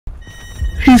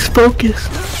He's focused.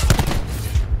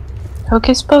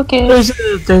 Hocus pocus.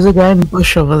 There's a guy in the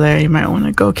bush over there. You might want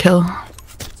to go kill.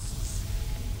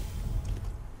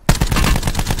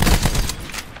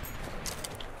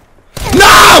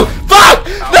 No! Fuck!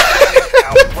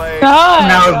 God.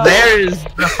 Now there's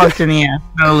the fucking ass.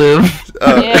 No lube.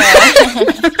 Yeah.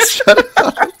 Shut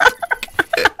up.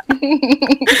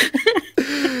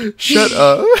 Shut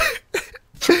up.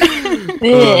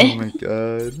 Oh my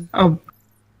god.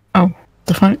 Oh,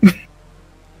 the fuck?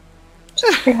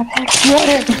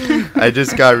 I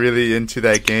just got really into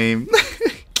that game.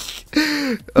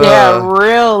 Yeah,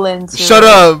 real into Shut it.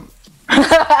 up!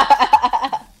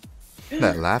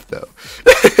 That laugh though.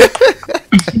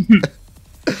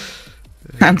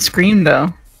 Can't scream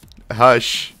though.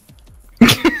 Hush.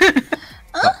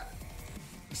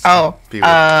 Oh, People,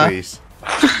 please.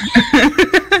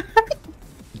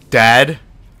 Dad?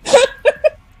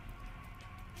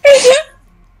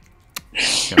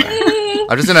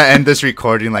 I'm just gonna end this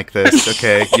recording like this,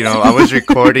 okay? You know, I was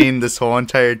recording this whole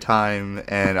entire time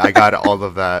and I got all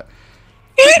of that.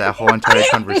 That whole entire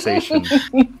conversation.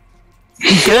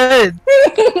 good.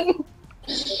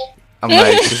 I'm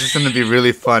like, this is gonna be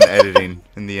really fun editing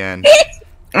in the end.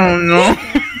 Oh no.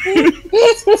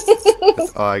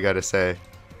 That's all I gotta say.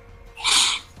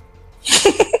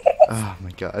 Oh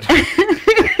my god.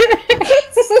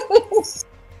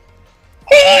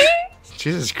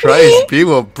 Jesus Christ,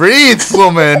 people, breathe,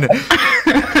 woman!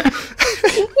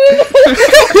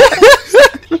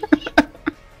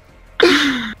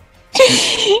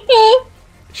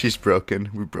 She's broken.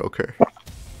 We broke her.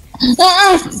 You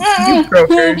broke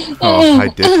her. Oh, I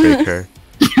did break her.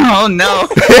 Oh no.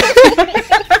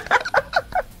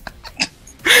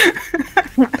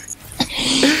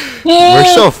 We're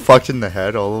so fucked in the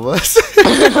head, all of us.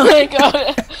 Oh my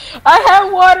god. I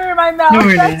have water in my mouth, No,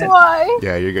 you're that's not. why.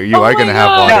 Yeah, you Oh are my gonna have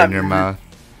God. water in your mouth.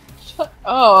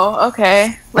 Oh,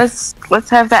 okay. Let's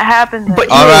have that happen then. But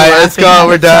you- Alright, let's laughing go. at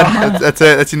We're it done. so hard. That's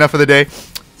it. That's enough for the day.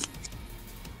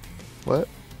 What?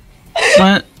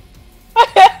 What? I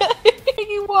had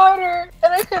drinking water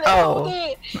and I couldn't Oh. hold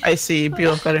it. I see.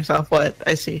 People got herself wet.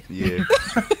 I see. Yeah.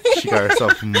 She got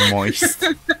herself moist.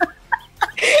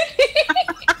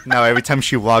 Now every time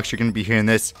she walks, you're gonna be hearing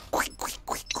this.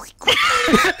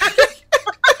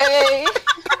 Hey.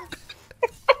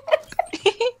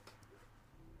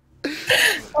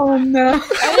 Oh no.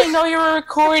 I didn't know you were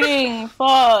recording.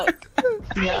 Fuck.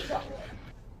 Yeah.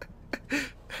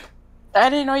 I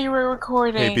didn't know you were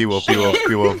recording. Hey, B Wolf, B Wolf,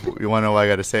 B Wolf. You wanna know what I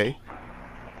gotta say?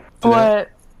 What?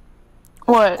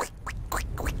 What?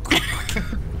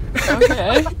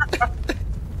 Okay.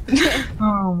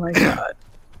 Oh my god.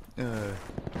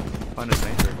 On a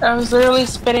sniper. I was literally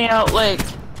spitting out like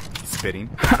Spitting.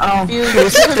 Oh, You- she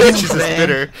was spitting She's a today.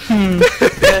 spitter.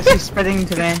 Yeah, she's spitting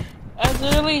today. I was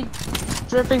literally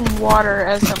dripping water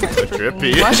as I'm like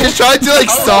Drippy. freaking She's trying to like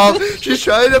solve. She's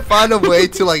trying to find a way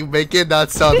to like make it not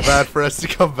sound bad for us to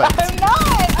come back. I'm not.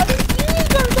 I'm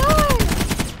serious.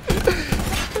 I'm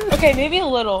not. Okay, maybe a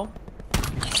little.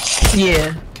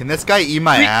 Yeah. Can this guy eat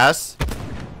my ass?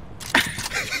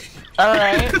 All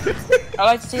right. I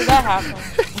like to see that happen.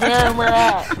 Where and we're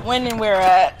at. When and where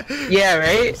at. Yeah,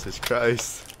 right? Jesus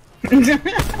Christ. You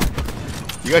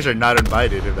guys are not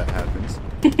invited if that happens.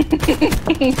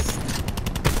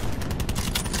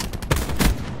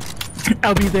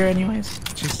 I'll be there anyways.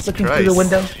 Jesus Looking Christ. through the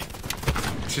window.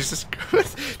 Jesus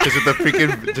Christ. Just with the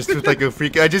freaking, just with like a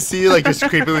freak. I just see you like just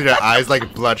creeping with your eyes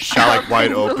like bloodshot, like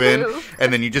wide open,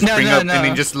 and then you just No, bring no, up, no. and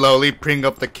then just slowly bring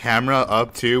up the camera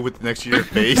up too, with next to your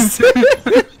face.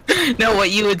 No, what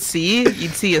you would see,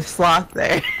 you'd see a sloth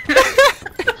there.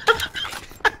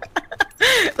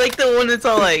 Like the one that's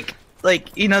all like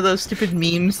you know those stupid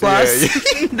meme sloths,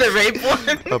 Yeah, the rape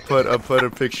one. I'll put a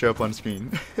picture up on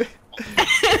screen.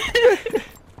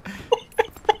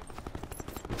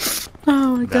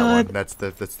 Oh my That god. one. That's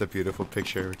the beautiful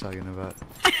picture we're talking about.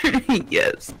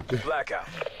 Yes. Blackout.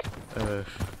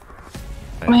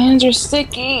 My hands are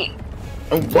sticky.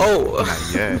 Oh, whoa.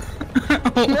 Not yet.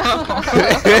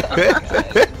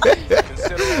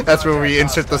 Considerable That's where we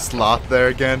insert the sloth there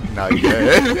again. Not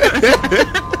yet.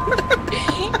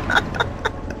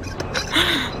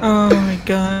 Oh my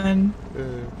god.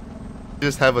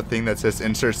 Just have a thing that says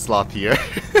insert sloth here.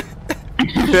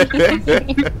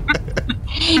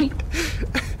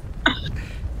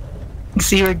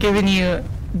 See, we're giving you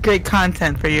good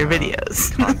content for your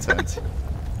videos. Content.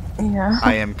 Yeah.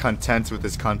 I am content with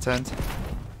this content.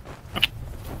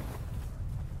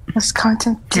 This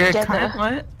content You're a together. cunt,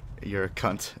 what? You're a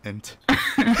cunt. And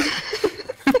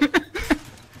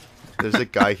there's a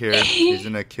guy here. He's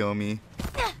gonna kill me.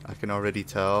 I can already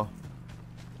tell.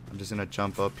 I'm just gonna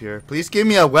jump up here. Please give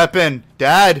me a weapon,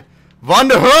 Dad.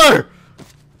 Vonda her.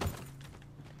 I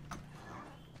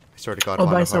sort of got Oh,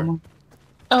 Vonda bye, her. Selma.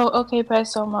 Oh, okay, bye,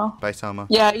 Somo. Bye, Selma.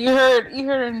 Yeah, you heard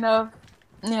enough.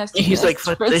 Yes. He's like,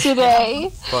 fuck for this shit. today.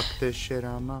 Fuck this shit,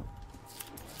 I'm out.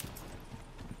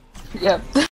 Yep.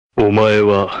 お前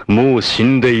はもう死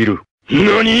んでいる。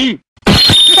何? Oh my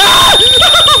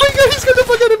god, he's got the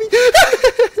fuck out of me!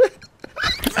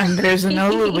 And there's no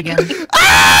lube again.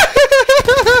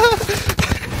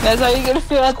 That's how you're gonna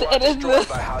feel at the end of Destroyed this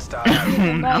by hostile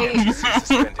night.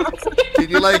 suspended. Can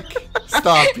you like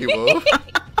stop, people?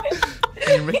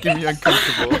 You're making me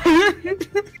uncomfortable.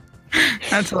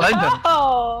 That's what I've done.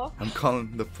 Oh I'm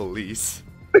calling the police.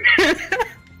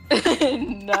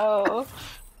 no.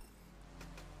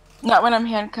 Not when I'm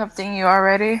handcuffing you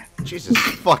already. Jesus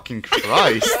fucking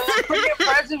Christ.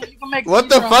 You can make What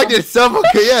the fuck did someone?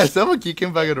 Yeah, someone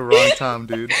came back at the wrong time,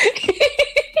 dude.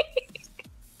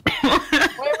 Wait,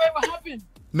 what happened?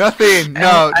 Nothing.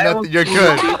 No, nothing. You're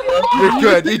good. You're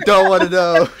good. You don't want to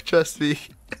know. Trust me.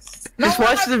 Just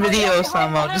watch the video,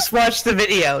 Samo. Just watch the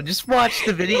video. Just watch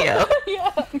the video. Yeah.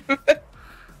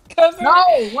 Cover No,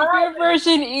 what your happened?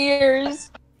 virgin ears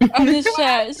on this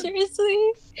chat.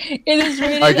 Seriously? It is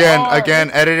rated R. Again,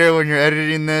 editor, when you're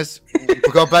editing this,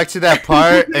 go back to that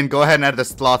part and go ahead and add the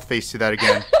sloth face to that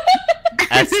again.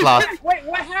 Add sloth. Wait,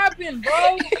 what happened,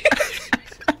 bro?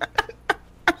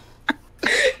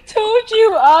 Told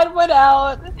you odd one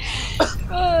out.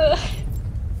 Bro,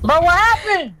 what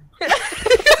happened?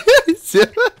 Told you.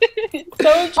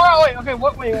 Bro, wait, okay,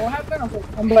 what happened? Okay,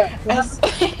 I'm black. What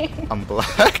happened? I'm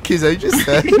black? Is that what you just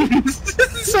said?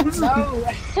 No,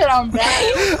 I said I'm black.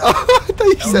 Oh, I thought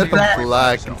you said I'm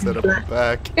black instead of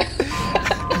back.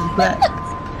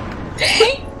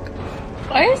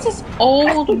 Why is this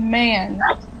old man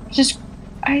just?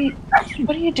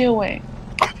 What are you doing?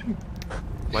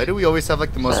 Why do we always have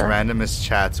like the most randomest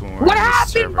chats when we're What on this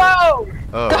happened, server? bro?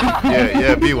 Oh,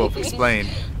 yeah, Beowulf, explain.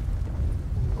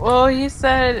 Well, he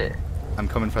said I'm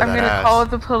coming for I'm that gonna ass. call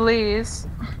the police.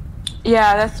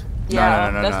 Yeah, that's yeah.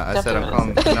 No. That's I said I'm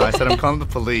calling. definitely- No, I said I'm calling the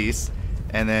police,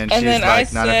 and then And she's then I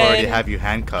like, "Not if I already said- have you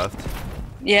handcuffed."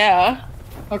 Yeah.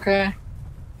 Okay.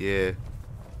 Yeah.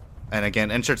 And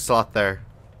again, insert Sloth there.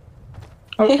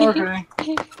 Oh, okay.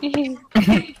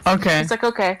 Okay. It's like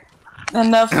okay,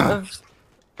 enough of.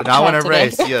 Now chat whenever I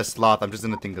today. see a sloth, I'm just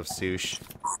gonna think of Sush.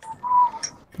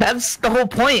 That's the whole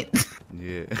point.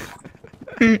 Yeah.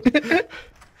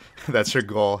 That's her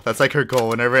goal. That's like her goal.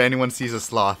 Whenever anyone sees a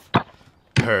sloth,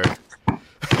 her.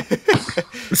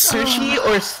 Sushi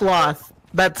or sloth.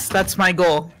 That's my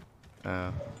goal.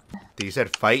 You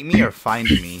said fight me or find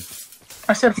me?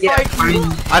 I said fight me.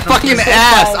 I fucking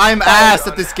ass. I'm ass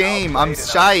at this game. I'm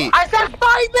shy. I said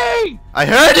fight me. I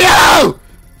heard you.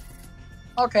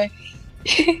 Okay.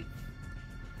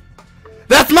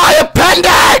 That's my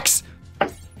appendix.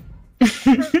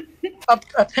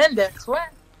 Appendix, what?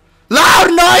 Loud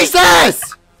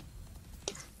noises.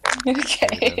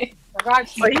 Okay. I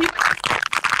got you. Why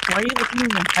are you looking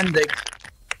at an appendix?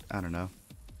 I don't know.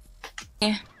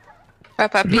 Bye,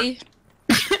 puppy.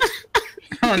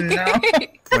 Oh no.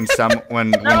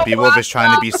 When Beowulf is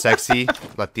trying to be sexy,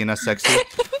 Latina sexy,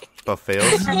 but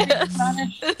fails.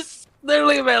 It's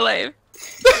literally my life.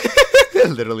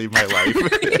 Literally my life.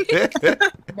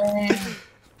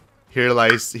 Here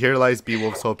lies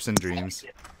Beowulf's hopes and dreams.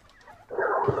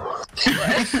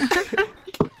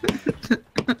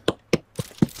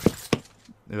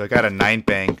 Ooh, I got a 9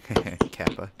 bang.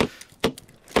 Kappa.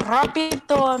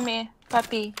 Rapito me,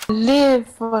 papi. Live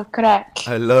for crack.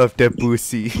 I love that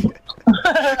pussy.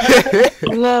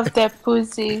 Love that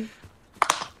pussy.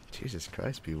 Jesus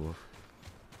Christ, Beowulf.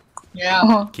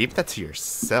 Yeah. Keep that to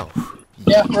yourself.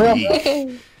 Yeah, for real, bro.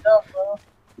 Yeet. Yeah, bro.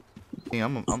 Hey,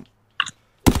 I'm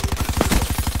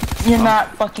You're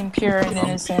not fucking pure and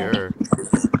innocent. pure.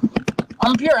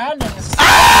 I'm pure and innocent.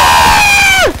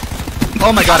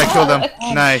 Oh my god, I killed him.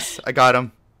 Nice, I got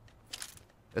him.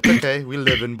 It's okay, we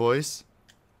live in, boys.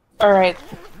 Alright.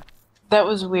 That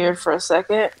was weird for a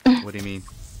second. What do you mean?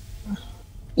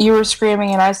 You were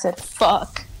screaming and I said,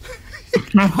 fuck.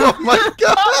 Oh my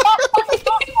god!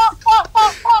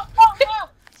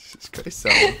 Jesus Christ,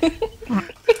 Selma.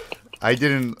 I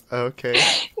didn't. Okay.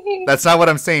 That's not what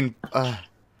I'm saying. I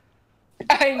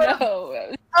know.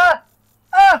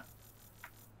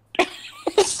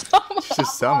 It's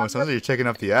just Selma. Sounds like you're checking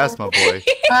up the ass, my boy.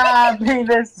 I mean,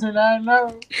 listen, I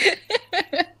know.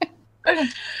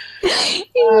 That's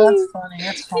funny.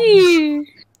 That's funny.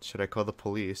 Should I call the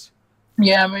police?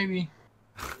 Yeah, maybe.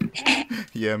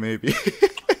 Yeah, maybe.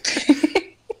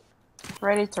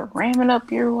 Ready to ram it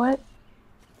up your what?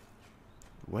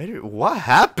 What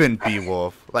happened,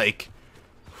 Beowulf? Like,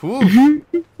 who?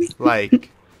 Like,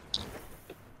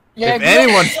 Yeah, if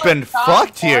anyone's been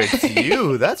fucked here, it's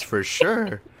you. That's for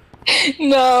sure.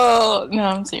 No,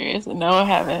 I'm serious. No, I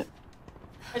haven't.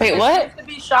 Wait, what? To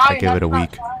be shy, I give it a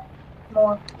week.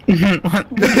 More.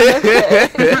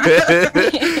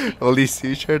 At least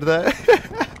you shared that.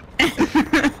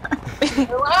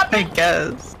 I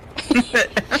guess.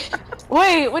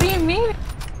 Wait, what do you mean?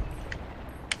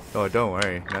 Oh, don't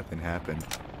worry. Nothing happened.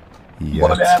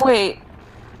 What Yet. happened?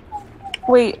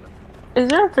 Wait. Is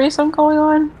there a threesome going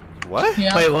on? What?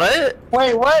 Yeah. Wait, what?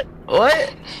 Wait, what?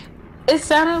 What? It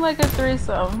sounded like a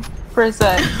threesome for a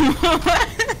sec.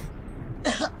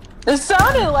 It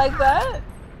sounded like that.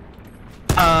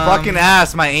 Fucking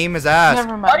ass. My aim is ass.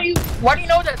 Never Why mind. do you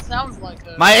know that sounds like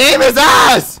that? My aim is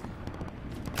ass!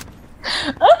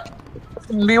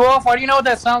 Beowulf, why do you know what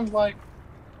that sounds like?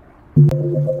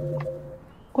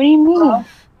 What do you mean?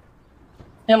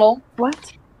 Hello?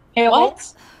 What? Hello?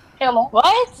 What? Hello?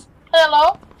 What?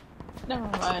 Hello? Never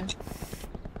mind.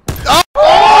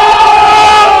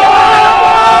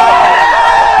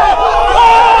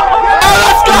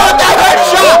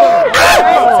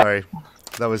 Sorry.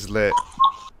 That was lit.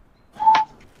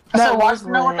 So why was do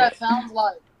you know what lit. that sounds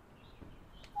like?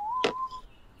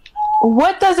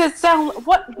 What does it sound?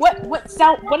 What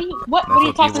sound? What are you? What That's are you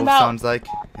what talking Beowulf about? sounds like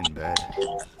in bed.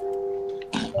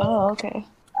 Oh, okay.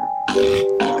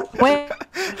 Wait.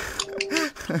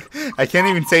 I can't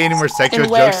even say any more sexual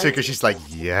And where? jokes because she's like,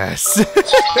 yes.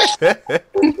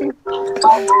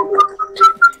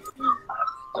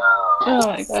 Oh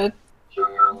my god.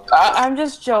 I'm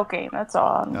just joking. That's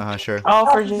all. Sure.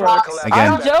 All for jokes.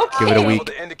 Again, I'm joking. give it a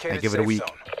week. I give it a week.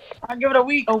 I'll give it a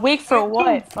week. A week for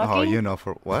what? Fucking? Oh, you know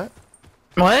for what?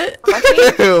 What?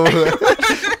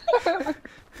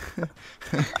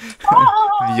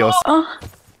 Yo.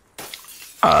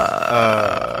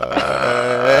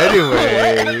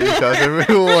 Anyway, how's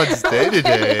everyone's day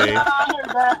today?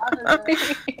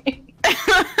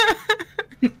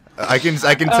 I can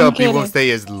tell kidding. people's day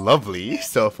is lovely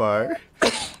so far.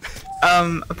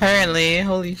 Apparently,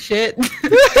 holy shit.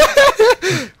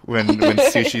 when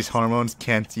Sushi's hormones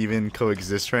can't even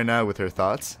coexist right now with her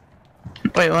thoughts.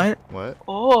 Wait, what? What?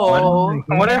 Oh.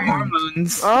 What are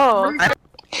hormones? Oh.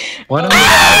 What are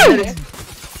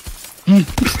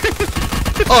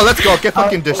Oh, let's go. Get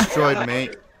fucking destroyed,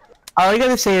 mate. All I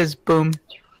gotta say is boom.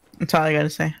 That's all I gotta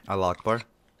say. Allah Akbar.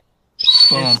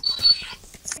 Boom.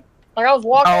 Like I was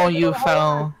walking. Oh, into you the hall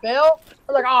fell. and fell.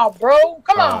 I was like, oh, bro,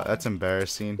 come on. That's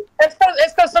embarrassing. It's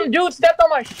cause some dude stepped on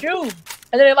my shoe,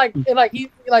 and then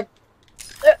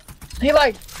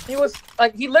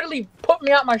he literally put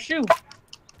me out my shoe.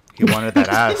 He wanted that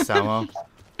ass, Samo.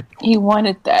 He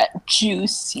wanted that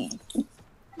juicy.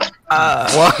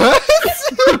 What? What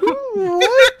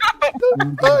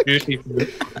the fuck?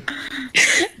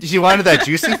 She wanted that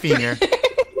juicy finger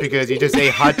because he just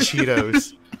ate hot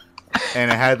Cheetos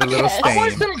and it had the little I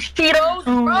want stain. some Cheetos,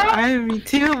 Oh, bro. me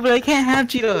too, but I can't have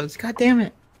Cheetos. God damn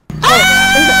it.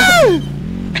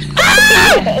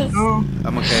 Yes.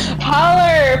 I'm okay.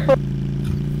 Holler.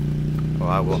 Oh,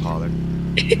 I will holler.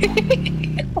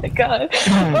 Oh my god.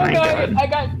 Oh my God.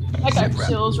 god. I got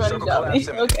chills running down me.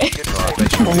 Okay.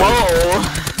 Whoa.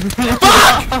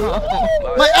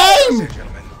 My aim!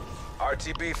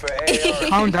 RTB for AR.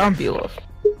 Calm down, Beowulf.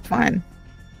 Fine.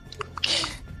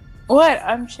 What?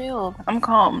 I'm chilled. I'm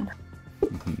calmed.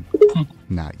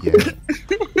 Not yet.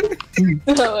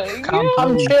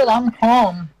 I'm chill. I'm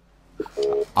calm.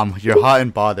 You're hot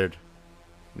and bothered.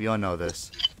 We all know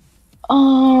this.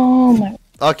 Oh my.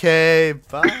 Okay,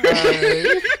 bye.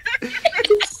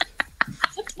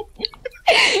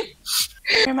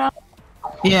 Your mouth.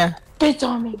 Yeah. Spit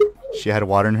on me. She had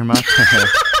water in her mouth.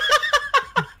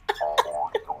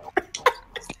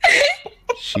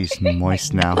 She's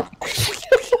moist now.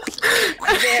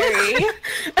 Very.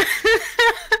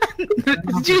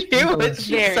 Did you hear what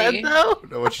she Very. said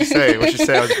though? What'd she say? What'd she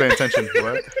say? I was paying attention.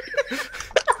 What?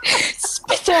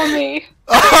 Spit on me.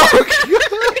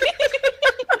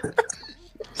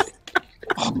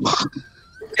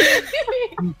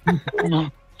 Oh,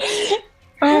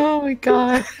 Oh my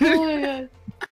god. Oh my